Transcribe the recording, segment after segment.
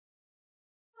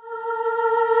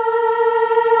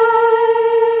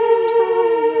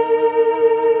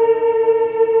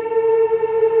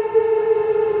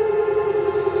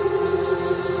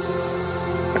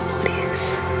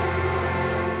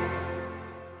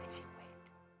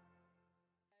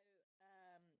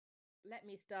Let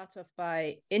me start off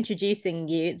by introducing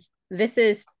you. This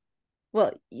is,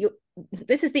 well,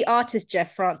 this is the artist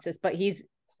Geoff Francis, but he's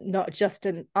not just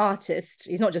an artist.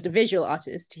 He's not just a visual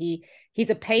artist. He's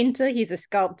a painter, he's a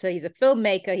sculptor, he's a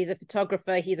filmmaker, he's a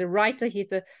photographer, he's a writer,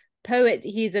 he's a poet,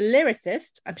 he's a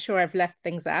lyricist. I'm sure I've left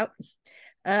things out.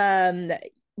 Um,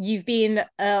 you've been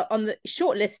on the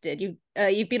shortlisted.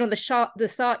 You've been on the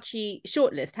Saatchi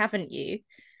shortlist, haven't you?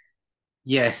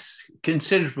 Yes,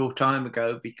 considerable time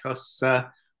ago because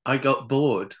I got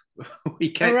bored. We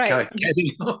All kept right.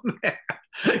 getting on there,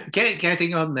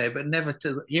 getting on there, but never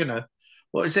to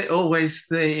what is it? Always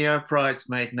the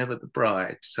bridesmaid, never the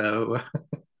bride. So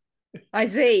I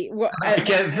see. I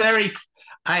get very,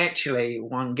 I actually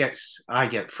I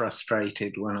get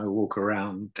frustrated when I walk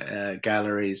around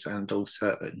galleries and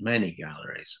also many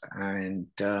galleries, and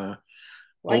why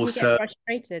do you get also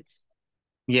frustrated?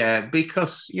 yeah,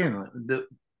 because the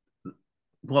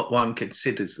what one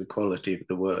considers the quality of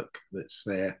the work that's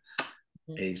there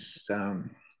is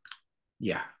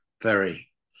yeah, very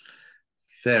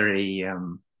very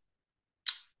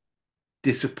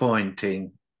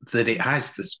disappointing that it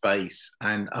has the space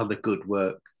and other good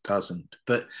work doesn't.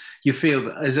 But you feel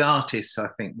that as artists, I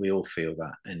think we all feel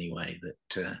that anyway,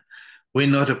 that we're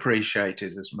not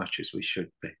appreciated as much as we should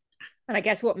be. And I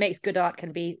guess what makes good art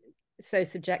can be so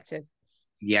subjective.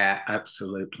 Yeah,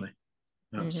 absolutely,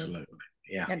 Mm-hmm. absolutely.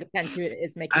 Yeah. And depends who it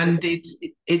is making the And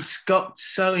decision. it's got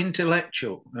so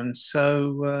intellectual and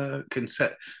so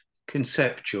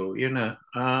conceptual.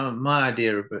 My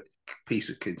idea of a piece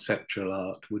of conceptual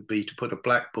art would be to put a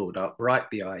blackboard up, write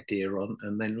the idea on,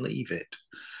 and then leave it,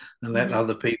 and let Mm-hmm.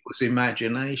 other people's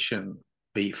imagination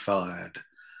be fired.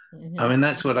 I Mm-hmm. mean,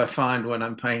 that's what I find when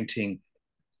I'm painting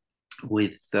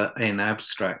with in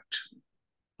abstract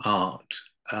art.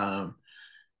 Um,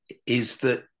 is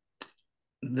that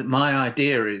my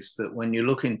idea is that when you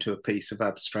look into a piece of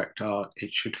abstract art,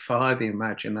 it should fire the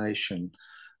imagination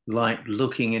like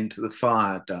looking into the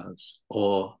fire does,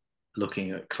 or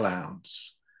looking at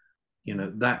clouds.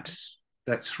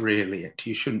 That's really it.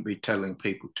 You shouldn't be telling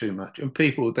people too much, and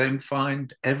people then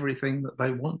find everything that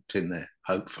they want in there,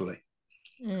 hopefully.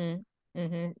 Mm-hmm.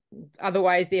 Mm-hmm.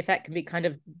 Otherwise, the effect can be kind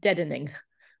of deadening.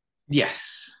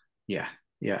 Yes. Yeah.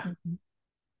 Yeah. Mhm. I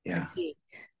Yeah. see.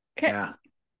 Can, Yeah.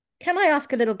 can I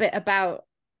ask a little bit about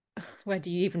where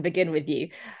do you even begin with you?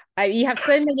 You have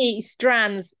so many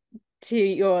strands to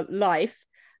your life.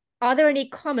 Are there any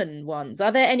common ones?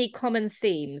 Are there any common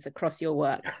themes across your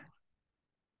work?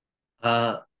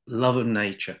 uh Love of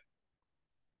nature.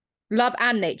 Love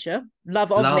and nature,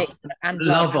 love of nature love and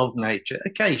love. love of nature,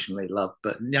 occasionally love,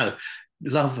 but no,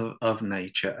 love of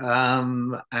nature,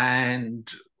 and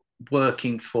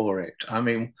working for it. I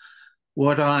mean,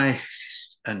 what I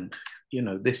and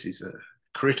this is a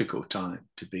critical time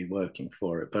to be working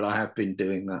for it, but I have been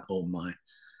doing that all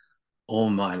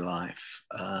my life.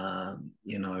 I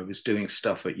was doing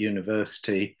stuff at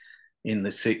university in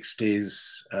the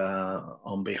 60s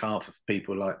on behalf of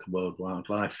people like the World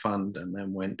Wildlife Fund, and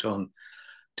then went on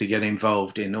to get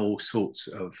involved in all sorts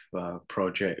of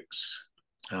projects.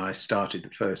 I started the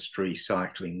first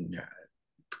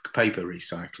paper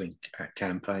recycling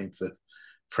campaign for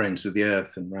Friends of the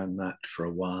Earth, and ran that for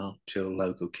a while till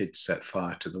local kids set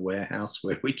fire to the warehouse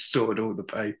where we'd stored all the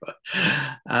paper.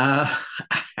 Uh,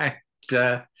 and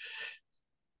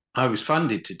I was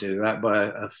funded to do that by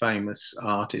a famous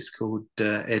artist called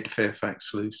Ed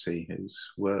Fairfax Lucy, whose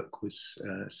work was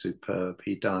superb.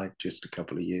 He died just a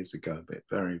couple of years ago, but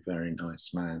very, very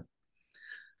nice man.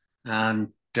 And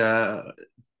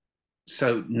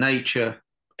so nature,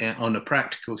 on a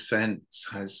practical sense,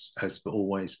 has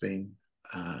always been,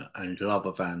 and love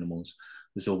of animals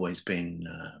has always been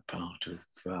part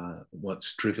of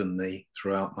what's driven me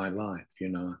throughout my life.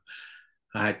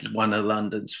 I had one of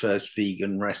London's first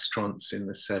vegan restaurants in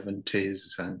the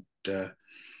 70s, and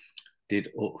did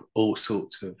all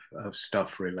sorts of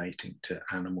stuff relating to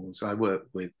animals. I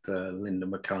worked with Linda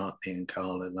McCartney and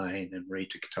Carla Lane and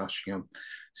Rita Katushyan,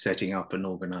 setting up an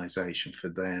organisation for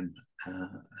them,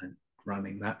 and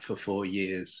running that for 4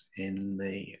 years in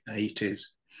the 80s,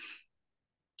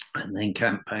 and then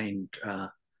campaigned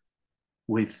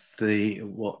with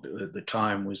what at the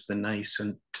time was the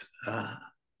nascent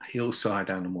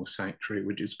Hillside Animal Sanctuary,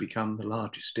 which has become the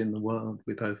largest in the world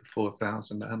with over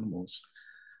 4,000 animals.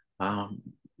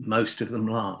 Most of them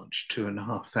large,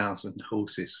 2,500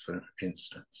 horses, for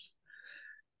instance.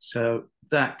 So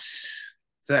that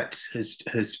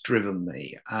has driven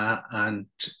me, and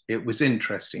it was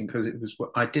interesting because it was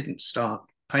I didn't start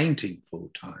painting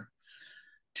full time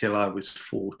till I was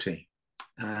 40,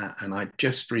 and I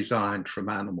just resigned from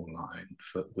Animal Line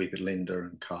with Linda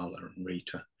and Carla and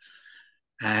Rita,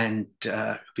 And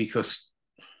because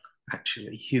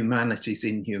actually humanity's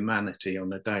inhumanity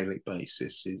on a daily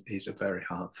basis is a very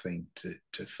hard thing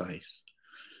to face.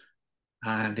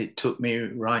 And it took me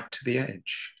right to the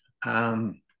edge.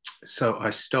 So I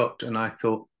stopped and I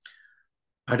thought,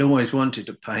 I'd always wanted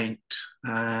to paint.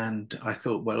 And I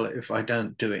thought, well, if I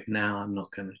don't do it now, I'm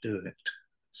not going to do it.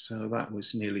 So that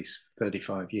was nearly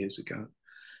 35 years ago.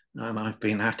 And I've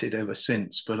been at it ever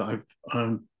since. But I've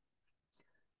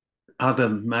other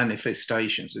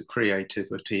manifestations of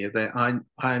creativity are there. I'm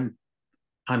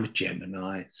a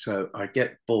Gemini, so I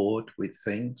get bored with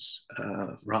things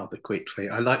rather quickly.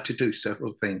 I like to do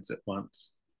several things at once.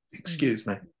 Excuse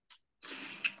me.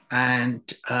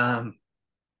 And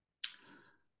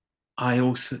I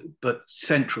also, but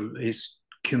central is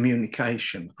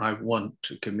communication. I want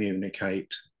to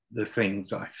communicate the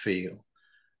things I feel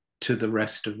to the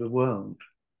rest of the world.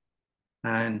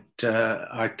 And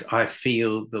I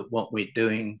feel that what we're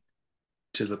doing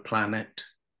to the planet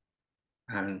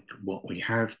and what we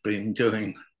have been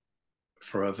doing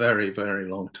for a very, very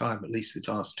long time, at least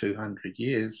the last 200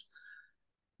 years,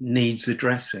 needs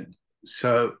addressing.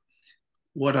 So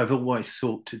what I've always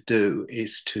sought to do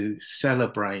is to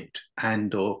celebrate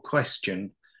and or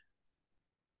question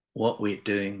what we're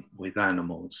doing with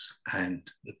animals and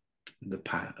the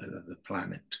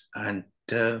planet. And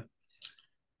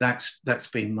that's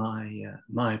been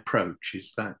my approach,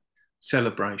 is that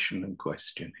celebration and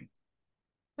questioning.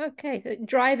 Okay, so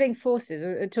driving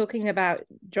forces, talking about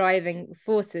driving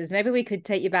forces, maybe we could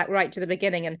take you back right to the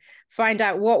beginning and find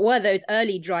out what were those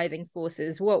early driving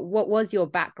forces? What was your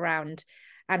background,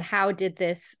 and how did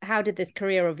this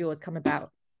career of yours come about?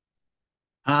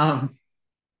 By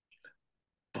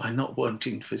not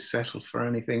wanting to settle for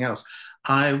anything else.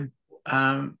 I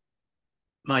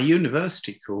my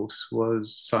university course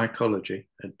was psychology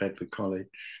at Bedford College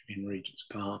in Regent's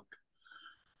Park.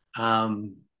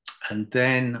 And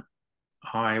then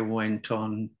I went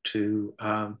on to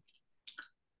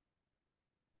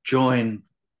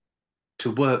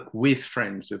work with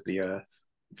Friends of the Earth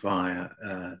via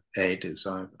Ed, as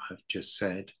I've just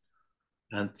said.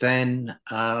 And then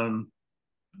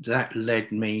that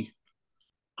led me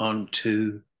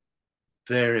onto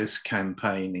various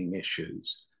campaigning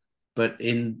issues. But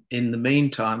in the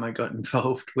meantime, I got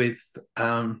involved with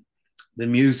the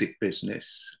music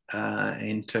business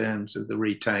in terms of the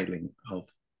retailing of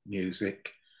music.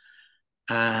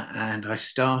 And I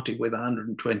started with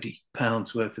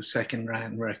 £120 worth of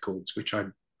second-hand records, which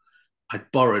I'd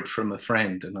borrowed from a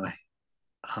friend, and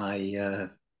I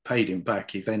paid him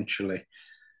back eventually.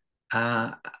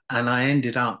 And I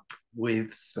ended up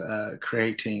with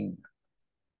creating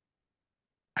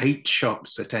 8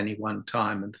 shops at any one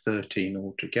time and 13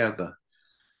 altogether.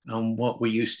 And what we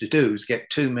used to do is get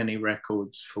too many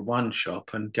records for one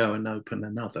shop and go and open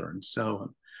another, and so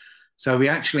on. So we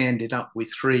actually ended up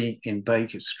with 3 in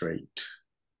Baker Street,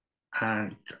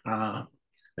 and a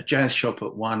jazz shop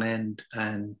at one end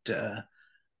and a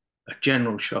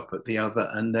general shop at the other.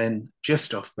 And then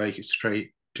just off Baker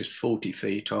Street, just 40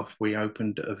 feet off, we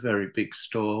opened a very big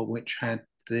store which had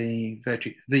the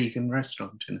vegan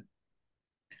restaurant in it.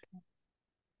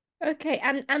 Okay,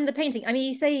 and the painting. I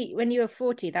mean, you say when you were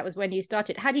 40, that was when you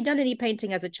started. Had you done any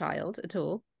painting as a child at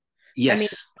all? I mean,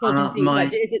 Yes, talking to you,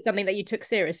 like, is it something that you took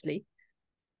seriously?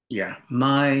 yeah,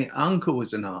 my uncle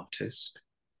was an artist,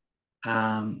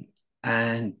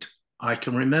 and I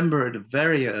can remember at a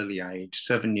very early age,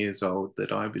 7 years old,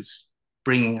 that I was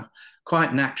bringing,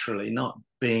 quite naturally, not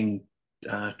being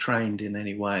trained in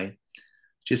any way,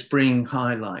 just bringing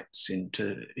highlights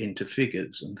into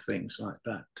figures and things like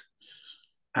that.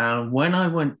 And when I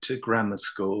went to grammar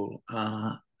school,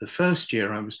 the first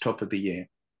year I was top of the year.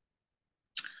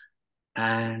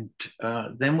 And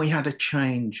then we had a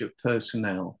change of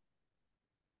personnel.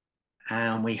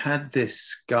 And we had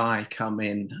this guy come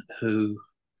in who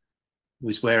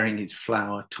was wearing his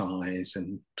flower ties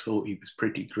and thought he was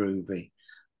pretty groovy.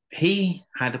 He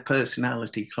had a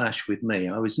personality clash with me.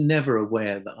 I was never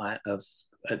aware that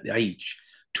at age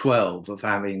 12, of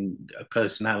having a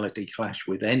personality clash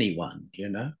with anyone, you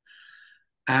know.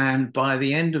 And by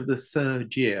the end of the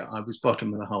 3rd year, I was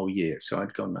bottom of the whole year. So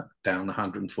I'd gone down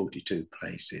 142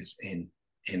 places in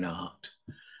art.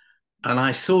 And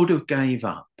I sort of gave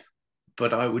up,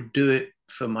 but I would do it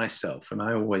for myself. And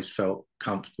I always felt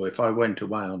comfortable. If I went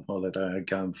away on holiday, I'd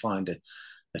go and find a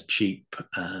cheap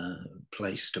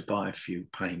place to buy a few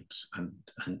paints and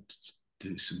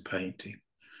do some painting.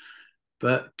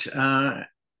 But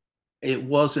it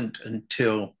wasn't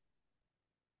until,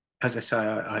 as I say,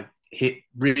 I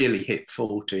really hit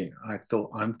 40. I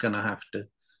thought, I'm going to have to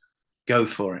go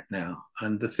for it now.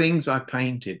 And the things I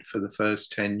painted for the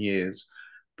first 10 years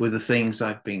were the things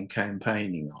I'd been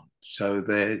campaigning on. So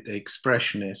they're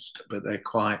expressionist, but they're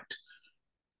quite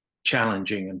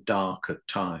challenging and dark at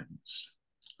times.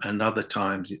 And other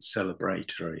times it's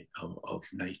celebratory of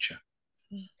nature.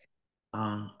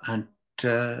 And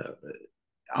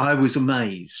I was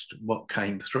amazed what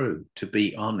came through, to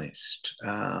be honest.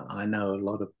 I know a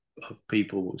lot of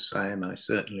people will say, and I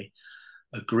certainly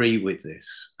agree with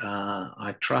this,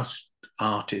 I trust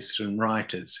artists and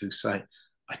writers who say,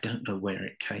 I don't know where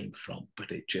it came from,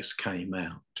 but it just came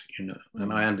out, you know.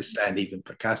 And I understand even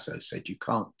Picasso said you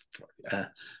can't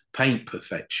paint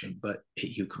perfection, but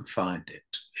you can find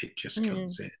it. It just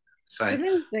comes in. So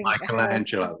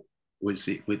Michelangelo was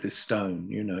it with the stone,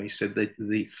 you know, he said that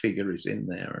the figure is in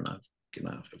there and I've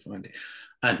have to find it.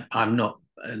 And I'm not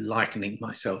likening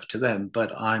myself to them,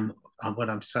 but what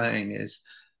I'm saying is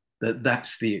that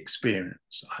that's the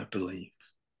experience, I believe.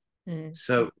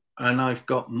 So, and I've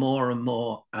got more and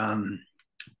more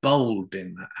bold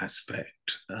in that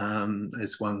aspect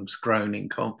as one's grown in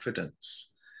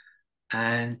confidence.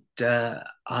 And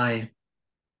I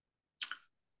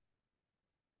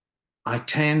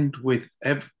tend, with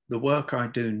the work I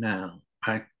do now,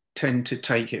 I tend to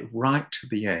take it right to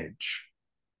the edge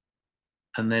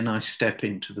and then I step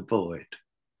into the void.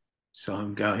 So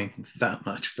I'm going that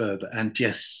much further and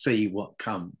just see what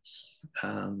comes.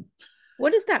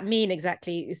 What does that mean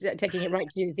exactly? Is that taking it right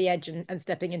to the edge and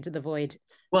stepping into the void?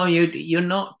 Well, you're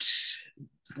not,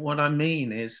 what I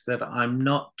mean is that I'm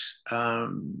not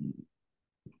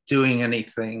doing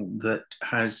anything that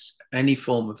has any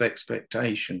form of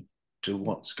expectation to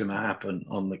what's going to happen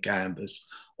on the canvas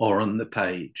or on the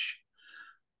page.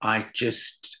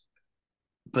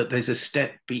 But there's a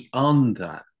step beyond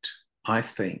that, I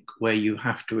think, where you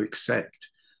have to accept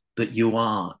that you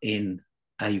are in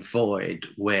a void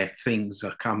where things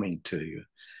are coming to you.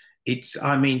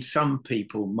 I mean, some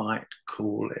people might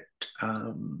call it,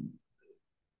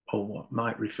 or what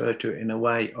might refer to it in a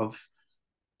way of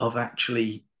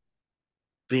actually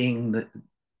being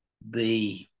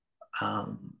the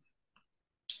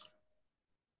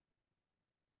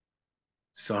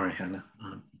sorry, Hannah,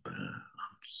 I'm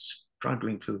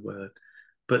struggling for the word,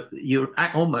 but you're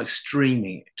almost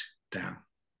streaming it down,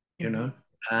 you know?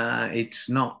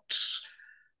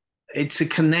 It's a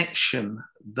connection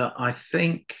that I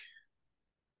think,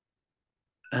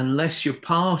 unless you're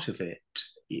part of it,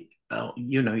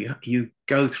 you know, you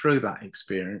go through that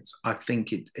experience. I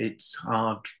think it's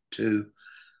hard to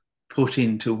put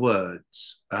into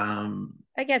words.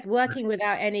 I guess working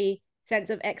without any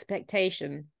sense of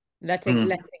expectation,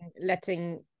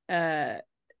 letting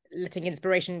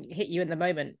inspiration hit you in the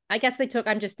moment. I guess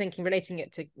I'm just thinking, relating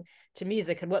it to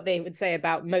music and what they would say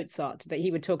about Mozart, that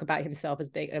he would talk about himself as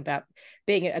being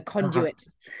a conduit.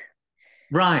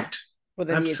 Right.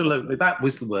 Absolutely. That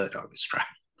was the word I was trying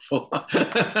for.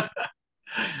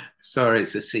 Sorry,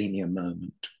 it's a senior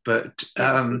moment. But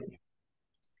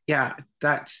yeah,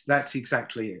 that's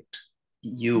exactly it.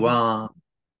 You are,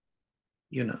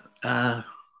 you know, there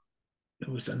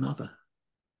was another.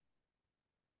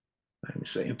 Let me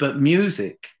see. But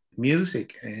music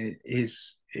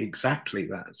is exactly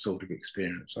that sort of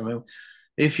experience. I mean,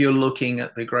 if you're looking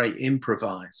at the great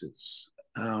improvisers,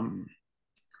 do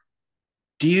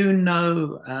you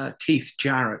know Keith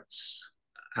Jarrett's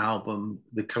album,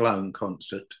 The Cologne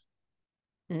Concert?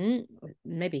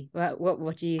 Maybe.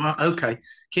 What do you? Okay,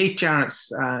 Keith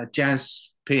Jarrett's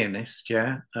jazz pianist,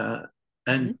 yeah,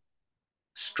 and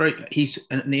he's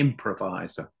an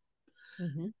improviser.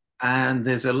 And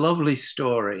there's a lovely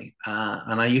story,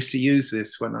 and I used to use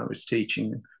this when I was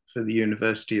teaching for the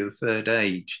University of the Third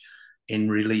Age in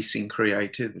releasing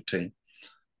creativity.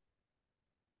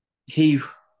 He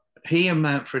and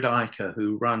Manfred Eicher,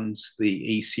 who runs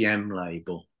the ECM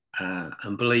label,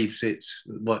 and believes it's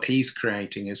what he's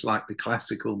creating is like the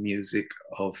classical music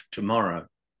of tomorrow.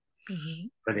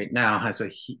 But it now has a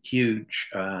huge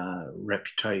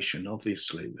reputation,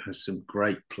 obviously. It has some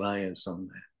great players on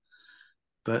there.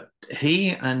 But he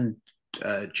and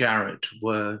Jarrett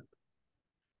were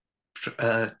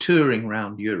touring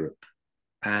around Europe,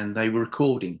 and they were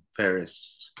recording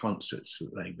various concerts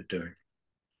that they were doing.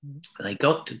 They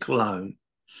got to Cologne,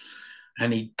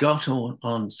 and he got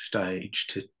on stage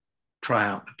to try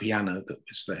out the piano that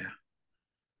was there.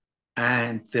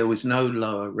 And there was no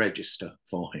lower register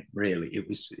for him, really.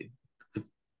 The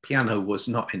piano was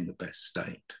not in the best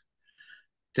state.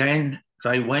 Then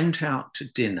they went out to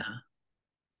dinner,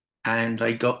 and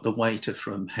they got the waiter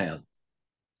from hell.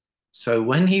 So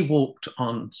when he walked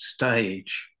on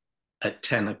stage at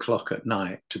 10 o'clock at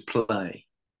night to play,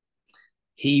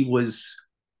 he was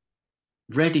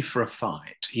ready for a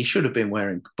fight. He should have been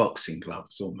wearing boxing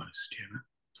gloves almost, you know.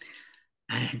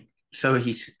 And so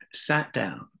he sat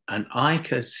down, and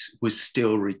Iker was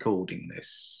still recording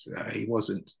this. He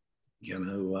wasn't, you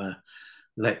know,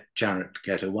 let Jarrett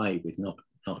get away with not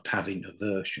having a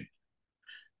version.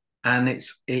 And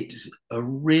it's a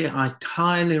real. I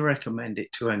highly recommend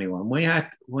it to anyone.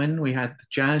 When we had the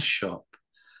jazz shop,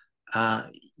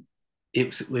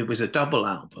 it was a double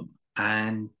album,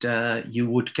 and you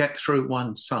would get through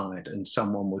one side and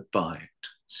someone would buy it,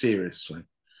 seriously.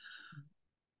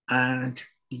 And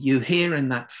you hear in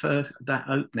that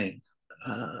opening,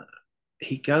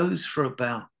 he goes for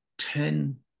about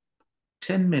 10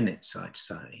 minutes, I'd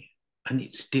say, and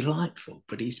it's delightful,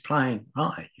 but he's playing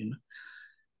high, you know.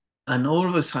 And all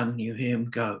of a sudden you hear him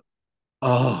go,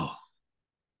 oh,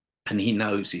 and he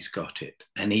knows he's got it,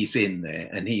 and he's in there,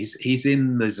 and he's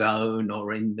in the zone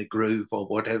or in the groove or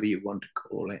whatever you want to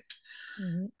call it.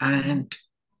 Mm-hmm. And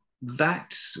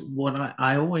that's what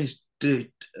I always do,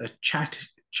 a chat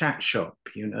shop,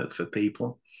 you know, for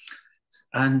people,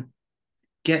 and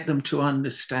get them to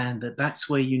understand that that's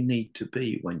where you need to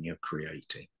be when you're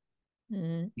creating.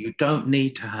 Mm-hmm. You don't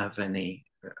need to have any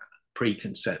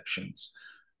preconceptions.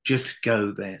 Just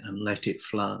go there and let it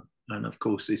flow. And of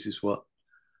course, this is what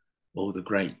all the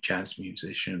great jazz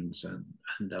musicians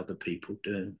and other people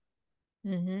do.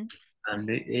 Mm-hmm. And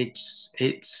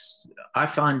I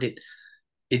find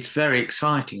it's very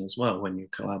exciting as well when you're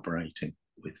collaborating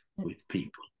with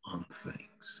people on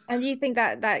things. And you think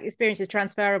that experience is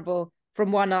transferable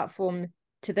from one art form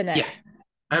to the next? Yeah,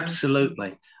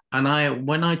 absolutely. And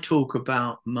when I talk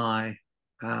about my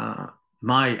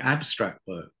abstract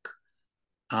work,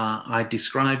 I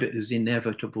describe it as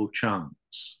inevitable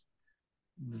chance.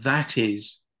 That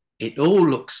is, it all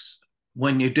looks,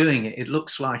 when you're doing it, it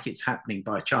looks like it's happening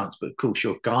by chance, but of course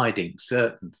you're guiding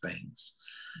certain things.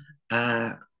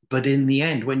 But in the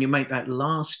end, when you make that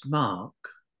last mark,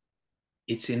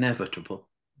 it's inevitable.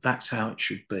 That's how it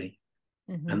should be.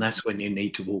 Mm-hmm. And that's when you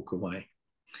need to walk away.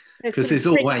 Because there's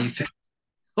always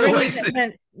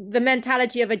the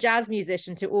mentality of a jazz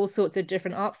musician to all sorts of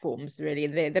different art forms, really,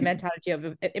 the mentality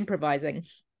of improvising.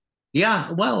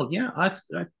 Yeah, well, yeah,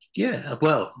 yeah,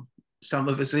 well, some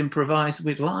of us improvise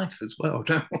with life as well,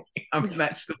 don't we? I mean,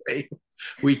 that's the way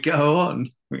we go on.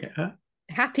 Yeah,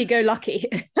 happy-go-lucky.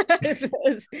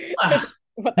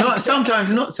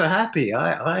 Sometimes not so happy.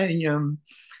 The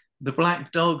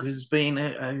Black Dog has been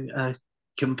a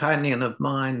companion of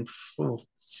mine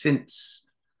since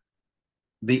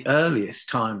the earliest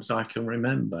times I can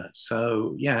remember.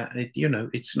 So yeah,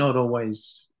 it's not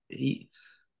always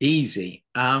easy.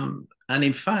 And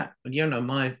in fact,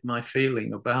 my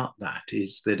feeling about that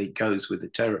is that it goes with the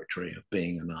territory of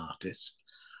being an artist.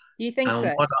 Do you think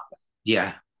so?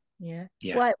 Yeah.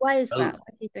 Why is that?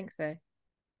 Why do you think so?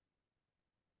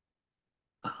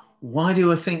 Why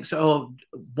do I think so? Oh,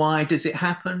 why does it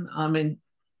happen? I mean,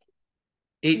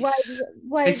 it's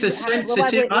a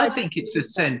sensitive. I think it's a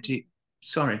sensitive.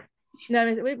 Sorry.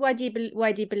 No. Why do you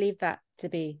believe that to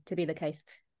be the case?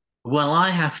 Well, I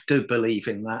have to believe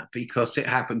in that because it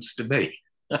happens to me.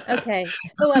 Okay.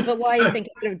 But why do you think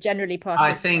it's sort of generally part of?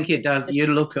 I think it does. You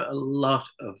look at a lot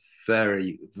of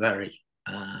very, very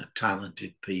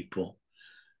talented people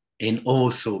in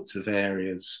all sorts of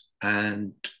areas,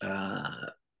 and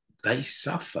they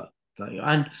suffer.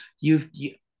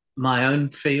 My own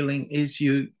feeling is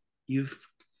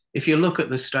if you look at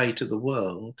the state of the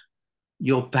world,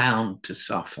 you're bound to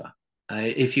suffer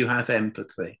if you have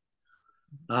empathy.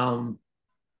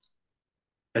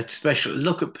 Especially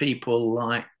look at people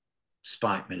like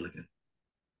Spike Milligan.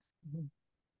 Mm-hmm.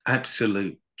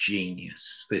 Absolute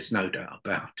genius. There's no doubt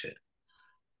about it.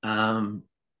 A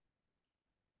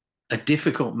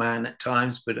difficult man at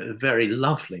times, but a very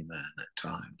lovely man at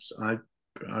times.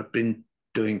 I've been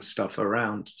doing stuff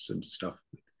around some stuff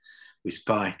with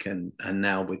Spike and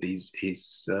now with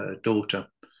his daughter,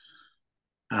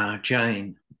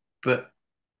 Jane. But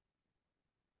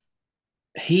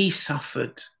he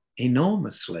suffered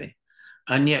enormously.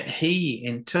 And yet he,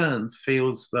 in turn,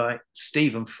 feels like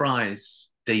Stephen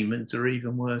Fry's demons are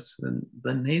even worse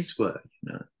than his were,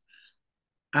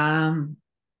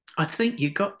 I think you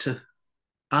got to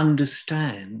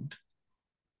understand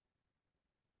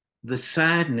the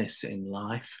sadness in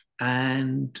life,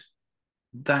 and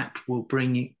that will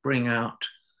bring out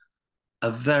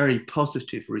a very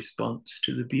positive response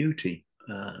to the beauty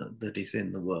that is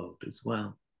in the world as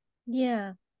well.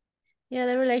 Yeah,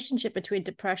 the relationship between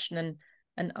depression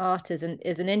and art is an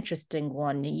interesting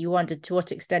one. You wondered to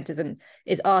what extent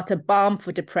is art a balm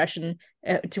for depression?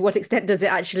 To what extent does it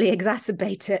actually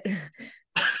exacerbate it?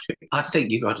 I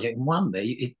think you got it in one there.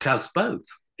 It does both.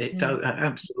 It Mm. does, it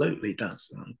absolutely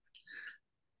does.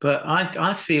 But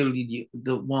I feel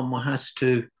that one has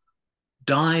to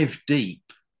dive deep.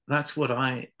 That's what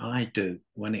I do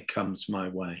when it comes my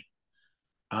way.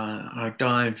 I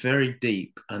dive very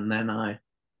deep, and then I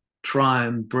try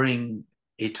and bring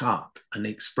it up and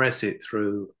express it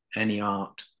through any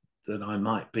art that I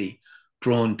might be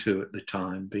drawn to at the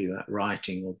time, be that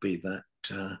writing or be that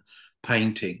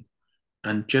painting,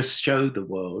 and just show the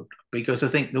world, because I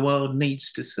think the world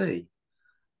needs to see.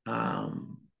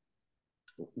 Um,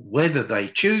 Whether they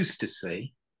choose to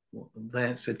see, well,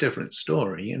 that's a different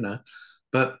story, you know.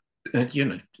 But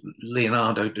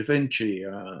Leonardo da Vinci,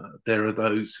 there are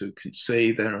those who can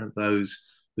see, there are those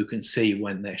who can see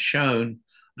when they're shown,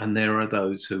 and there are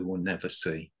those who will never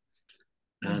see.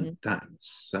 And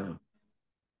Mm-hmm.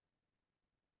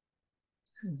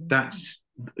 Mm-hmm. that's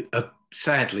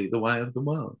sadly the way of the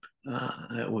world.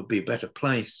 It would be a better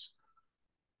place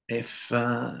if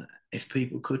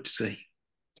people could see.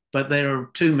 But there are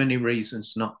too many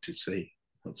reasons not to see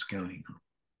what's going on.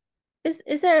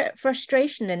 Is there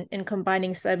frustration in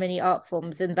combining so many art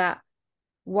forms in that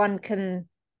one can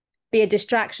be a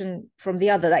distraction from the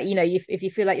other? That, you know, if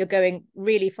you feel like you're going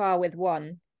really far with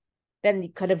one, then you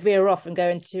kind of veer off and go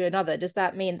into another. Does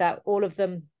that mean that all of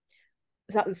them,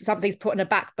 something's put on a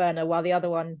back burner while the other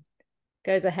one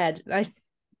goes ahead?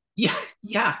 Yeah,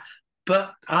 yeah.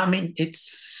 But I mean,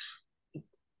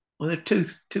 there are two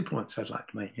points I'd like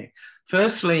to make here.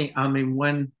 Firstly, I mean,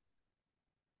 when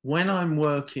I'm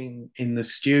working in the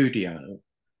studio,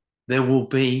 there will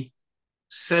be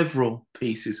several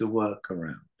pieces of work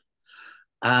around.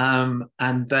 And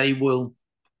I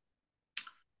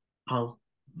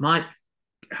might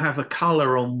have a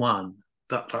color on one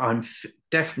that I'm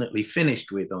definitely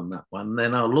finished with on that one.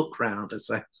 Then I'll look round and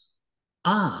say,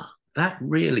 that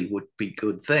really would be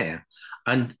good there.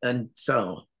 And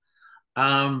so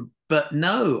on. But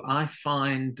no, I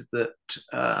find that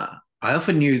I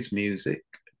often use music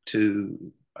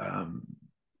to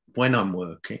when I'm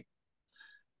working,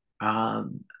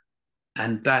 and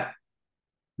that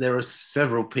there are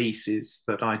several pieces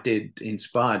that I did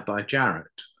inspired by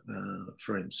Jarrett,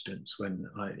 for instance,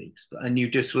 and you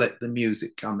just let the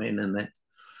music come in and then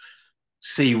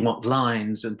see what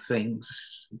lines and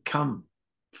things come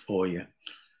for you.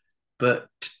 But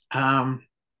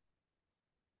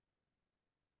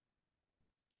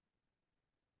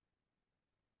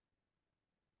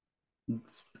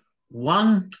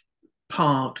one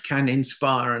part can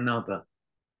inspire another.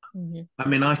 Mm-hmm. I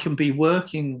mean, I can be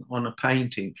working on a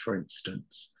painting, for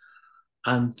instance,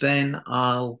 and then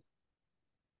I'll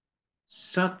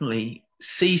suddenly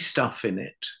see stuff in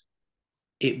it.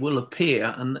 It will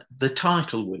appear, and the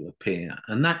title will appear,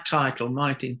 and that title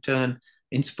might in turn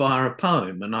inspire a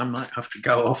poem, and I might have to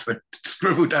go off and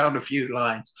scribble down a few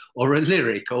lines or a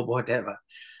lyric or whatever,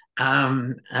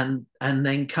 and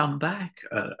then come back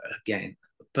again.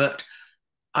 But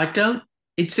I don't.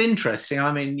 It's interesting.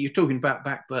 I mean, you're talking about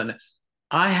back burner.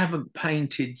 I haven't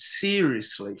painted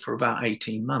seriously for about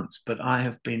 18 months, but I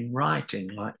have been writing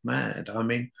like mad. I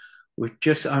mean,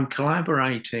 I'm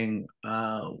collaborating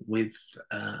with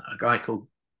a guy called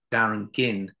Darren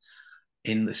Ginn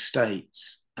in the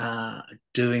States,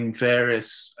 doing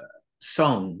various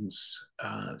songs.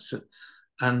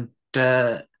 And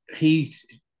he's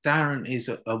Darren is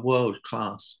a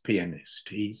world-class pianist.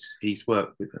 He's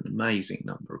worked with an amazing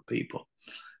number of people,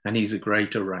 and he's a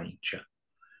great arranger.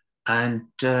 And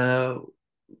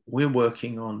we're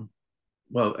working on,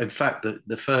 well, in fact,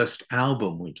 the first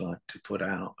album we'd like to put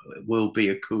out will be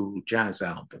a cool jazz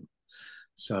album.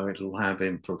 So it'll have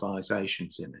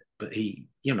improvisations in it. But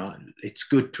it's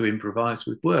good to improvise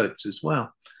with words as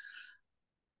well.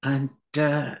 And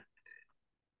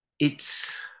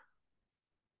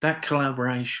that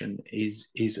collaboration is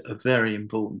a very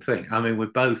important thing. I mean, we're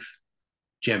both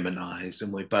Geminis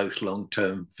and we're both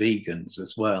long-term vegans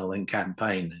as well and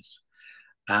campaigners.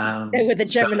 Go with the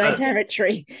Gemini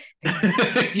territory.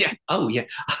 Yeah. Oh, yeah.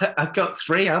 I've got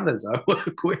three others I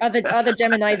work with. Other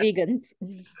Gemini vegans.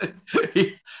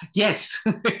 Yes.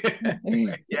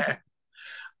 Yeah.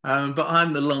 But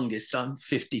I'm the longest. I'm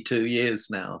 52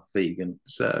 years now vegan.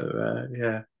 So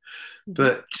yeah.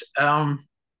 But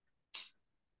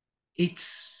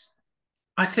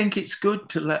I think it's good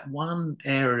to let one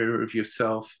area of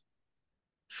yourself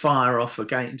fire off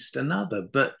against another.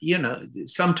 But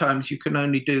sometimes you can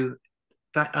only do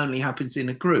that. Only happens in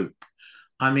a group.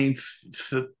 I mean,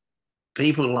 for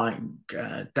people like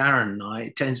Darren and I,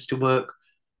 it tends to work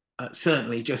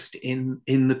certainly just in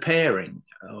the pairing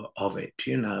of it.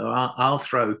 I'll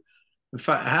throw In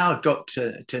fact, how I got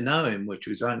to know him, which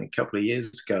was only a couple of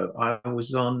years ago, I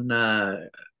was on,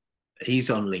 he's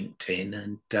on LinkedIn,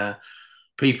 and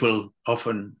people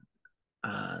often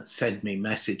send me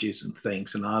messages and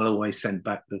things, and I'll always send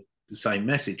back the same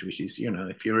message, which is,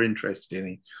 if you're interested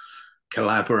in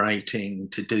collaborating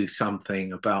to do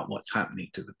something about what's happening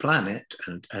to the planet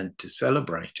and to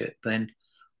celebrate it, then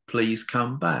please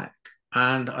come back.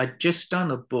 And I'd just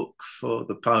done a book for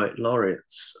the Poet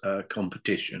Laureates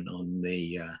competition on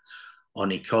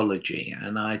ecology,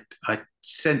 and I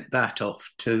sent that off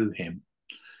to him.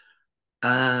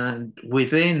 And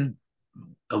within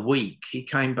a week, he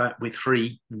came back with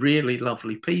 3 really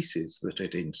lovely pieces that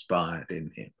had inspired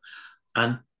in him.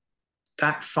 And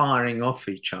that firing off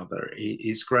each other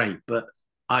is great, but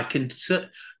I can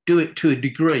do it to a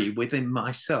degree within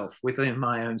myself, within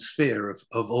my own sphere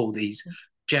of all these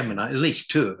Gemini. At least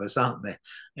 2 of us, aren't there?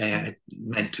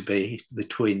 Meant to be the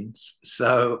twins.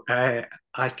 So I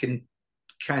can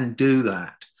do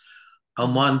that.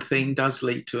 And one thing does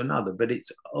lead to another, but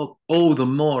it's all the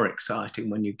more exciting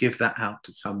when you give that out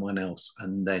to someone else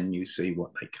and then you see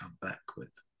what they come back with.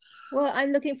 Well,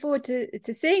 I'm looking forward to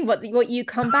seeing what you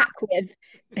come back with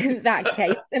in that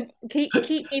case.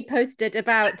 Keep me posted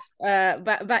about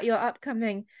your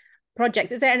upcoming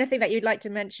projects. Is there anything that you'd like to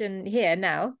mention here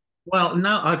now? Well,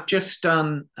 no, I've just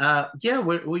done.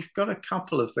 We've got a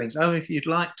couple of things. Oh, if you'd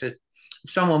like to,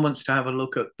 if someone wants to have a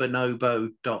look at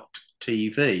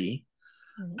bonobo.tv,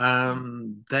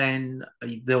 then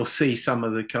they'll see some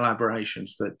of the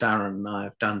collaborations that Darren and I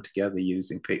have done together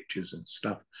using pictures and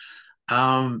stuff.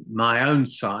 My own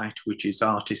site, which is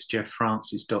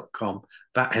artistgeoffrancis.com,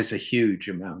 that has a huge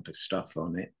amount of stuff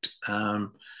on it.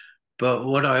 But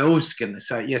what I was going to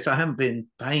say, yes, I haven't been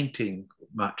painting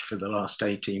much for the last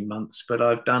 18 months, but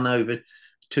I've done over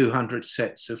 200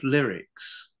 sets of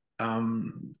lyrics.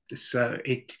 So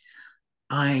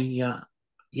I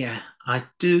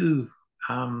do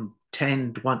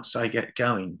tend, once I get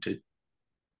going,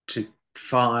 to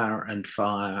fire and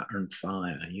fire and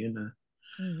fire,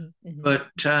 But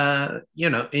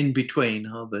in between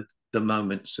are the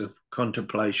moments of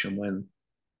contemplation when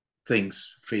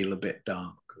things feel a bit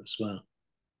dark as well.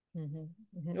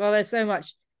 Well, there's so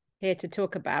much here to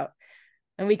talk about,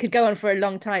 and we could go on for a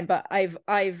long time. But I've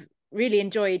really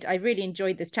enjoyed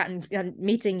this chat and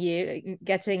meeting you,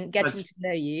 getting to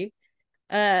know you,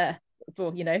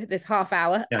 for this half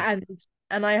hour,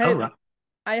 and I hope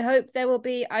there will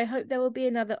be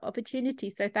another opportunity.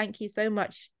 So thank you so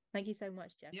much. Thank you so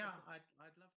much, Geoff. Yeah, I'd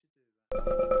love to do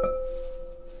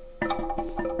that.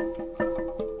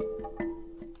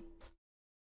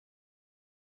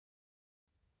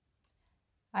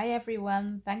 Hi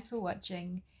everyone, thanks for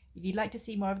watching. If you'd like to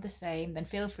see more of the same, then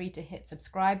feel free to hit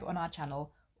subscribe on our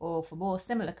channel, or for more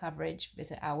similar coverage,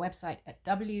 visit our website at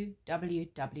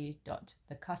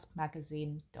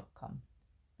www.thecuspmagazine.com.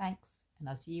 Thanks, and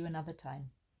I'll see you another time.